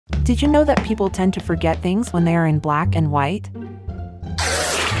Did you know that people tend to forget things when they are in black and white?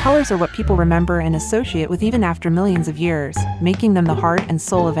 Colors are what people remember and associate with even after millions of years, making them the heart and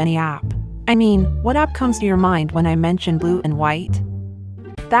soul of any app. I mean, what app comes to your mind when I mention blue and white?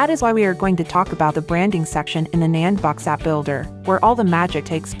 That is why we are going to talk about the branding section in the nandbox app builder, where all the magic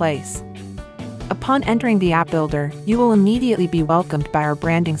takes place. Upon entering the app builder, you will immediately be welcomed by our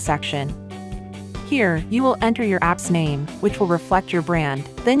branding section. Here, you will enter your app's name, which will reflect your brand.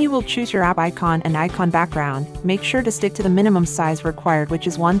 Then you will choose your app icon and icon background. Make sure to stick to the minimum size required, which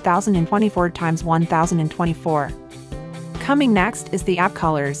is 1024 x 1024. Coming next is the app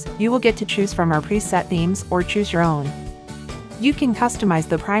colors. You will get to choose from our preset themes or choose your own. You can customize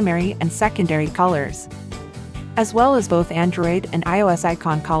the primary and secondary colors, as well as both Android and iOS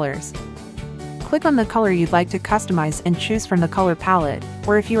icon colors. Click on the color you'd like to customize and choose from the color palette,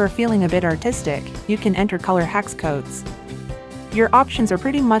 or if you are feeling a bit artistic, you can enter color hex codes. Your options are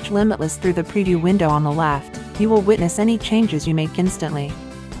pretty much limitless. Through the preview window on the left, you will witness any changes you make instantly.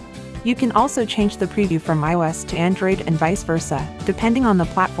 You can also change the preview from iOS to Android and vice versa, depending on the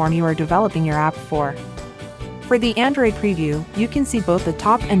platform you are developing your app for. For the Android preview, you can see both the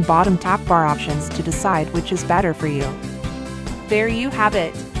top and bottom tap bar options to decide which is better for you. There you have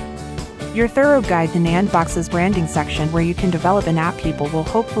it. Your thorough guide to nandbox's branding section, where you can develop an app people will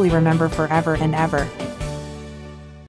hopefully remember forever and ever.